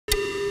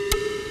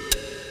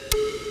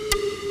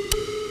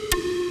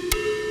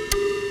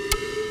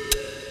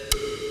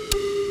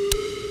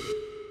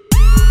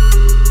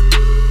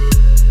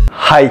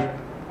Hi,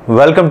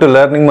 welcome to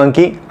Learning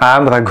Monkey. I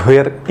am Raghu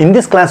here. In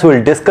this class, we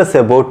will discuss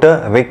about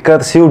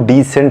recursive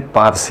descent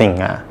parsing.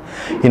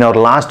 In our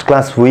last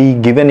class, we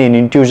given an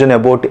intuition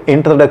about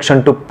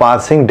introduction to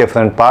parsing,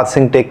 different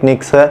parsing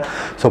techniques.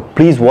 So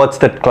please watch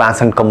that class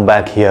and come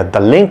back here.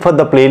 The link for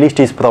the playlist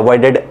is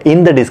provided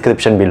in the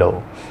description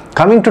below.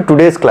 Coming to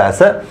today's class,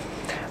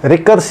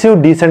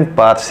 recursive descent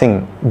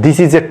parsing. This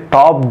is a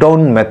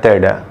top-down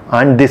method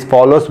and this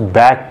follows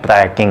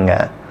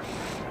backtracking.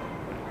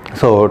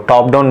 So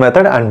top-down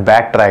method and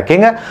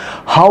backtracking,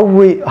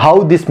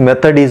 how this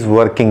method is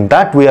working,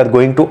 that we are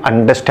going to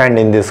understand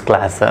in this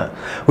class.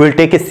 We will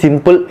take a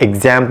simple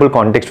example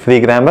context-free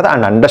grammar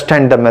and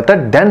understand the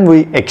method. Then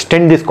we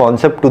extend this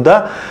concept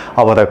to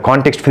our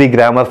context-free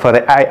grammar for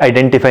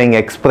identifying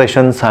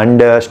expressions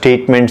and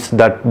statements,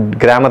 that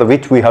grammar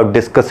which we have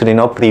discussed in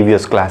our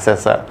previous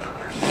classes.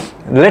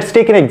 Let's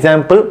take an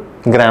example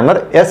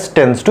grammar. S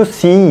tends to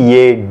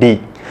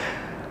CAD.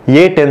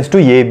 A tends to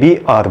AB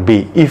or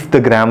B. If the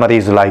grammar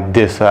is like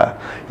this, A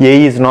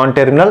is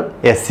non-terminal,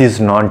 S is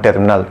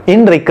non-terminal.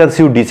 In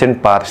recursive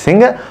descent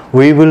parsing,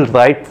 we will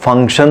write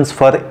functions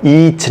for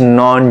each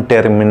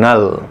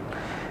non-terminal.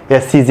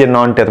 S is a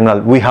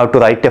non-terminal, we have to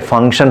write a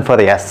function for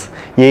S.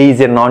 A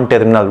is a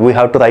non-terminal, we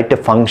have to write a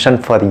function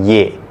for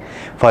A.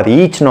 For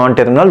each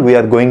non-terminal, we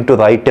are going to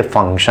write a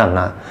function.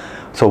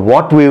 So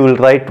what we will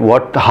write,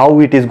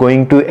 how it is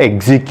going to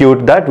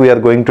execute, that we are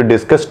going to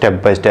discuss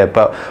step by step.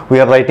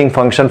 We are writing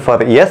function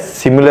for S.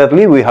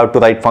 Similarly, we have to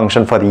write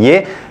function for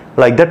A.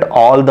 Like that,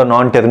 all the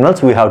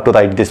non-terminals we have to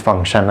write this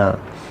function.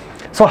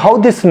 So how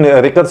this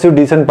recursive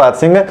descent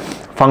parsing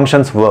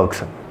functions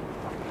works?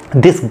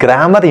 This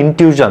grammar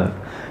intuition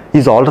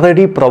is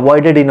already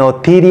provided in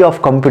our theory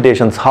of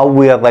computations. How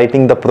we are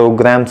writing the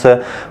programs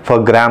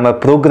for grammar,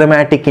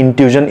 programmatic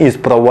intuition is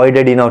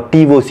provided in our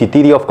TOC,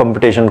 theory of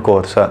computation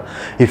course.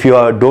 If you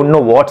don't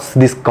know what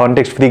this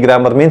context-free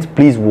grammar means,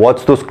 please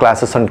watch those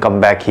classes and come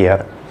back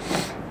here.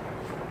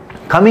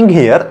 Coming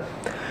here,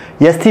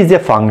 S is a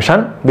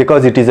function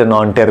because it is a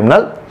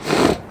non-terminal.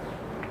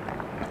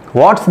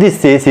 What this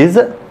says is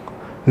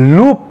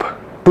loop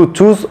to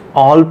choose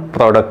all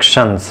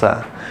productions.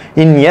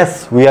 In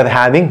S, we are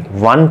having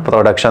one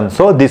production.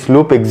 So this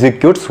loop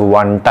executes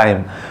one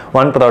time.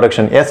 One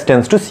production. S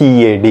tends to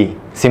CAD.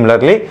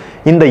 Similarly,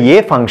 in the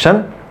A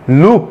function,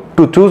 loop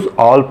to choose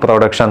all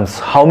productions.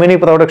 How many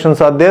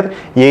productions are there?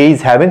 A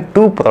is having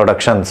two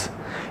productions.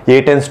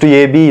 A tends to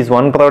AB is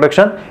one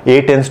production.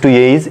 A tends to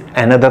A is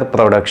another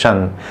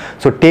production.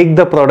 So take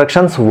the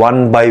productions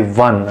one by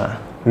one.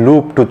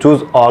 Loop to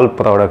choose all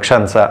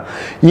productions.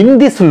 In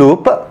this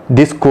loop,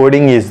 this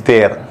coding is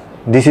there.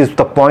 This is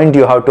the point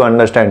you have to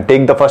understand.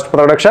 Take the first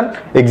production,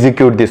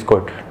 execute this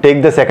code.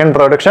 Take the second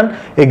production,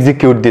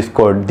 execute this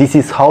code. This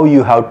is how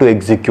you have to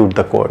execute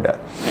the code.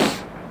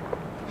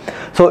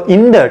 So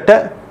in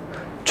that,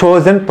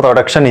 chosen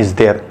production is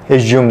there.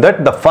 Assume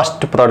that the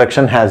first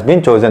production has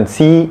been chosen.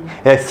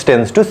 S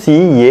tends to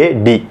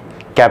CAD,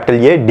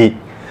 capital A D.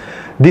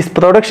 This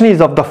production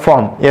is of the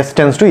form S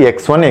tends to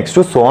x1,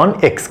 x2, so on,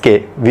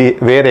 xk,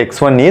 where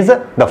x1 is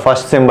the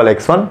first symbol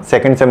x1,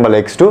 second symbol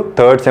x2,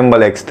 third symbol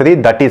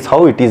x3. That is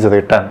how it is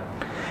written.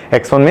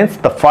 X1 means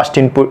the first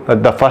input,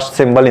 the first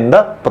symbol in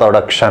the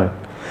production.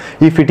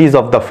 If it is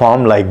of the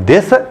form like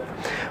this,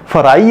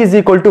 for I is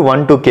equal to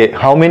 1 to k,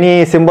 how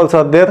many symbols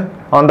are there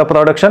on the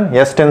production?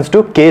 S tends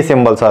to k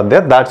symbols are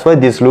there. That's why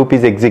this loop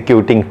is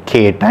executing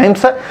k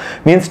times.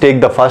 Means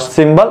take the first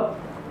symbol,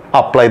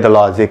 apply the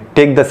logic.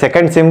 Take the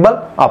second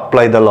symbol,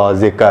 apply the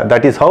logic.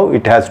 That is how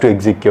it has to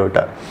execute.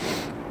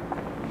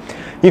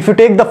 If you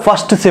take the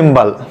first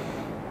symbol,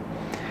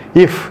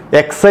 if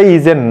xi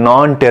is a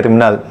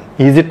non-terminal,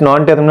 is it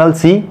non-terminal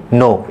C?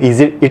 No.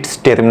 It's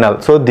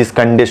terminal. So this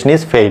condition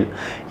is fail.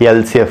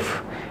 Else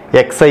if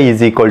xi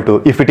is equal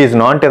to, if it is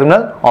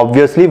non-terminal,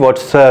 obviously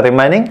what's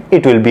remaining?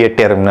 It will be a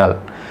terminal.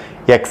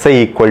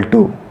 Xi equal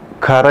to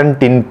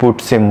current input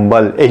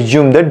symbol.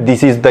 Assume that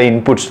this is the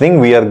input string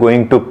we are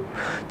going to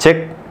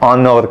check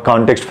on our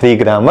context-free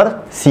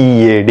grammar,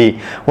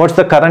 CAD. What's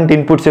the current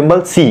input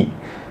symbol? C.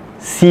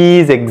 C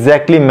is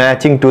exactly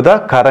matching to the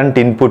current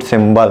input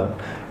symbol.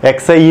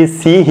 Xi is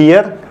C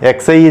here,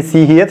 Xi is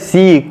C here,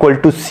 C equal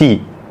to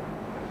C.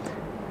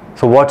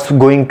 So what's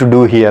going to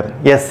do here?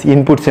 Yes,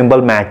 input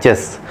symbol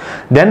matches.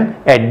 Then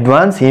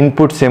advance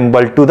input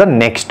symbol to the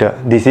next.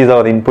 This is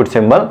our input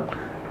symbol.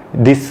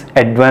 This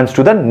advance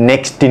to the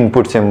next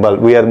input symbol.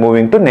 We are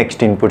moving to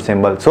next input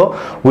symbol.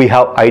 So we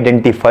have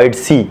identified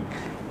C.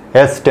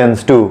 S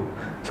tends to.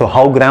 So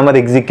how grammar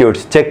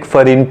executes? Check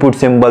for input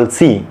symbol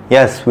C.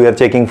 Yes, we are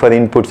checking for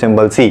input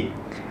symbol C.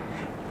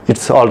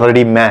 It's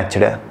already matched.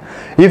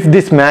 If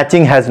this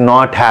matching has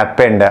not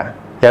happened,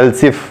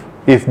 else if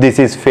this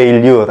is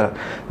failure,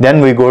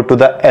 then we go to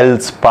the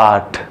else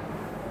part.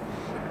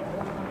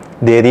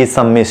 There is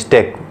some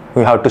mistake.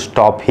 We have to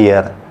stop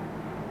here.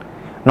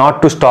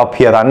 Not to stop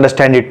here,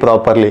 understand it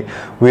properly.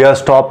 We are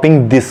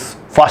stopping this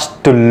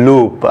first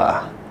loop.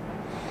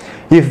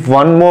 If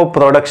one more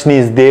production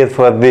is there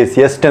for this,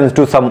 yes tends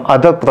to some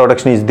other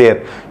production is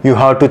there, you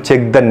have to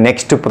check the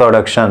next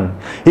production.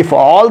 If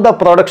all the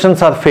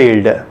productions are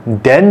failed,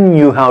 then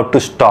you have to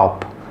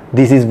stop.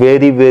 This is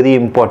very, very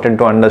important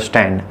to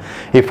understand.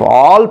 If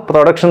all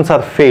productions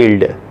are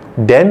failed,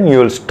 then you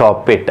will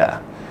stop it.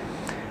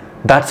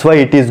 That's why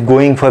it is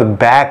going for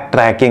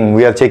backtracking.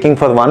 We are checking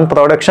for one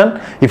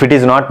production. If it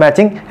is not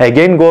matching,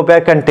 again go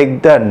back and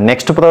take the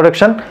next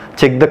production,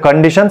 check the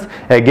conditions,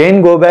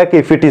 again go back.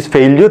 If it is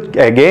failure,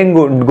 again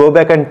go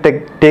back and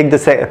take the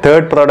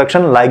third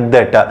production, like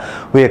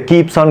that. We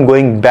keeps on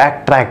going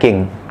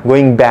backtracking,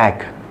 going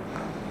back.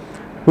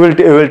 We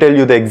will tell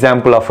you the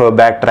example of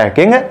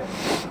backtracking.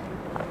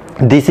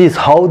 This is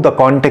how the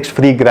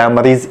context-free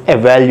grammar is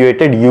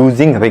evaluated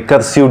using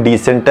recursive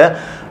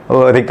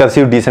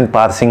descent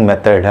parsing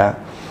method.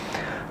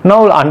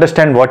 Now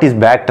understand what is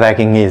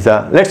backtracking is.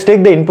 Let's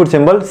take the input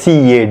symbol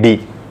CAD.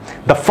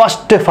 The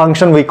first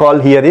function we call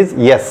here is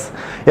yes.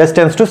 Yes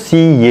tends to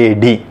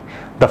CAD.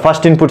 The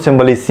first input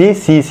symbol is C,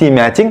 CC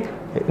matching.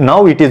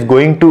 Now it is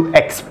going to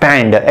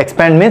expand.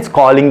 Expand means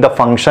calling the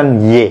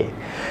function A.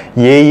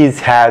 A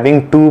is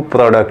having two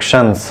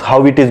productions.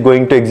 How it is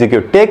going to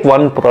execute? Take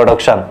one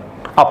production,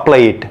 apply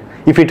it.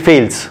 If it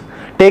fails,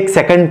 take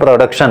second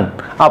production,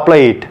 apply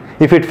it.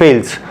 If it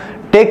fails,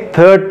 take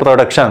third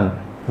production.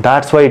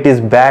 That's why it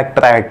is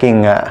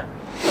backtracking.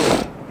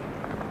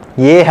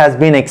 A has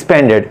been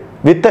expanded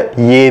with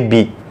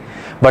AB,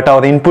 but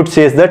our input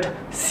says that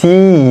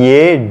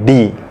CAD.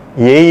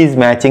 A is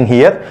matching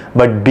here,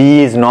 but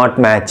B is not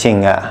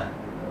matching.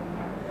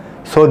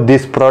 So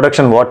this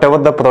production, whatever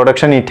the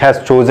production it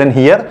has chosen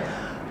here,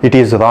 it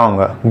is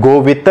wrong. Go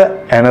with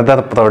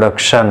another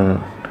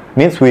production.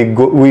 Means we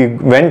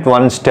went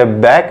one step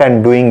back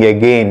and doing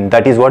again.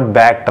 That is what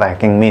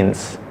backtracking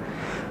means.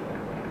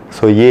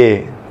 So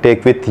A,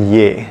 take with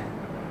A.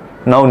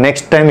 Now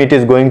next time it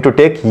is going to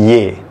take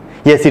A.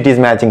 Yes, it is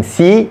matching.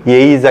 C,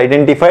 A is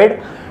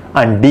identified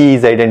and D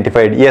is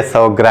identified. Yes,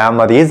 our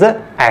grammar is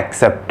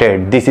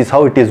accepted. This is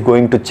how it is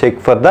going to check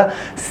for the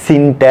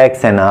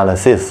syntax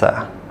analysis.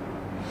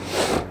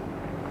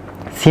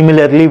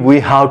 Similarly, we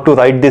have to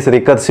write this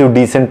recursive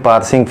descent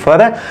parsing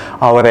for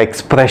our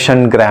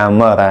expression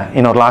grammar.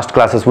 In our last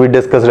classes, we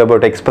discussed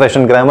about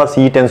expression grammar.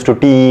 C tends to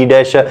T, E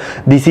dash.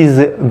 This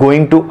is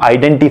going to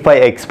identify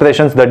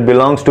expressions that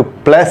belongs to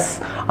plus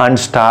and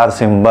star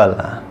symbol.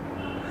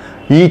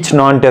 Each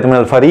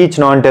non-terminal, for each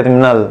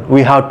non-terminal,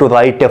 we have to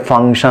write a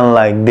function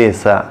like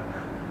this.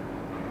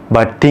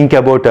 But think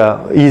about,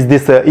 is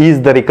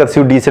the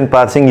recursive descent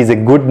parsing is a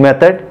good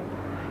method?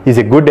 Is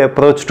a good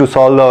approach to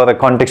solve our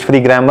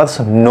context-free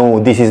grammars? No,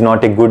 this is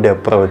not a good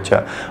approach.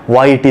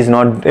 Why it is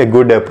not a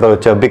good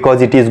approach?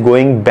 Because it is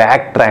going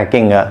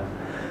backtracking.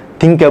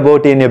 Think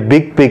about in a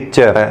big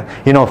picture.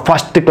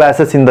 First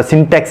classes in the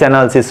syntax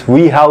analysis,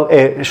 we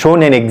have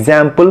shown an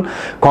example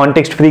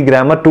context-free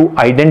grammar to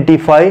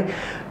identify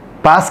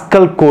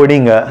Pascal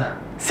coding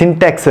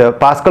syntax,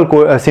 Pascal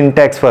code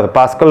syntax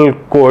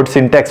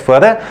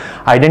for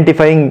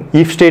identifying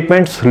if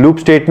statements, loop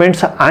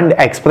statements and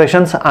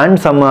expressions and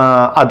some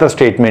other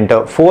statement.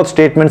 4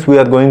 statements we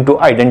are going to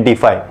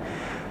identify.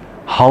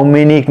 How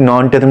many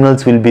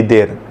non-terminals will be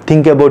there?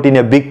 Think about in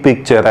a big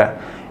picture.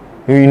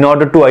 In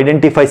order to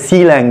identify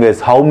C language,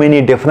 how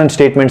many different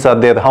statements are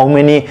there, how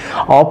many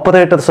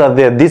operators are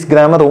there. This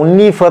grammar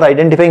only for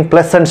identifying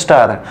plus and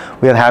star.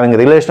 We are having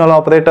relational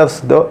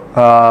operators,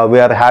 we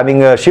are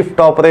having shift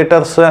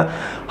operators.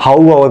 How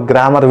our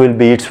grammar will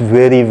be, it's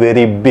very,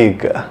 very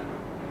big.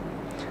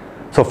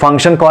 So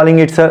function calling,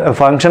 it's a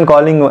function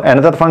calling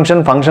another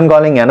function, function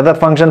calling another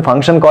function,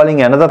 function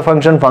calling another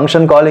function,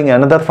 function calling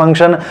another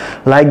function.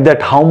 Like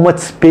that, how much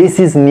space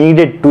is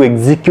needed to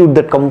execute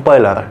that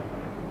compiler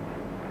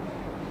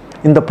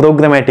in the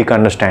programmatic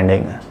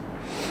understanding.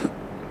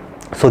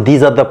 So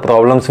these are the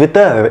problems with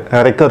the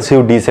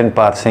recursive descent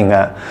parsing.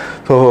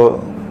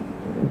 So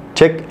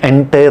check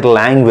entire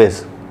language.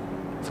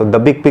 So the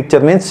big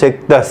picture means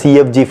check the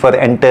CFG for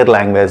entire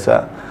language.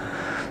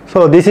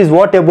 So this is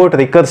what about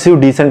recursive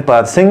descent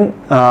parsing.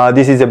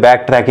 This is a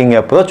backtracking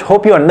approach.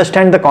 Hope you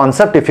understand the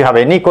concept. If you have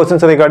any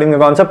questions regarding the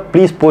concept,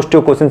 please post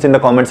your questions in the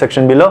comment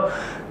section below.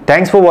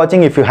 Thanks for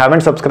watching. If you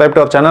haven't subscribed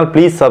to our channel,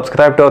 please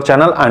subscribe to our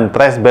channel and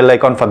press bell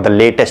icon for the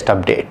latest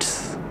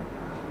updates.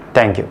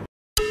 Thank you.